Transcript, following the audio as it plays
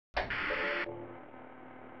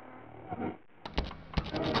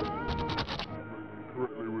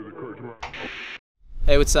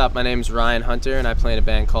Hey, what's up? My name's Ryan Hunter and I play in a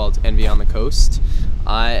band called Envy on the Coast.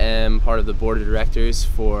 I am part of the board of directors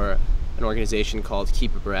for an organization called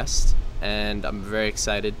Keep Abreast, and I'm very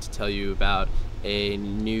excited to tell you about a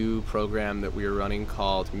new program that we are running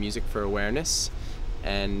called Music for Awareness.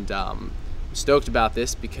 And I'm stoked about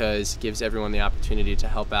this because it gives everyone the opportunity to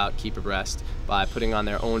help out Keep Abreast by putting on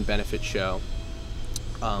their own benefit show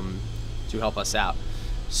to help us out.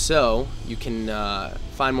 So you can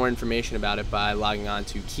find more information about it by logging on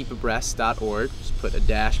to keepabreast.org. Just put a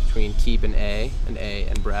dash between keep and A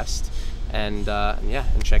and breast, and yeah,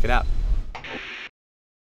 and check it out.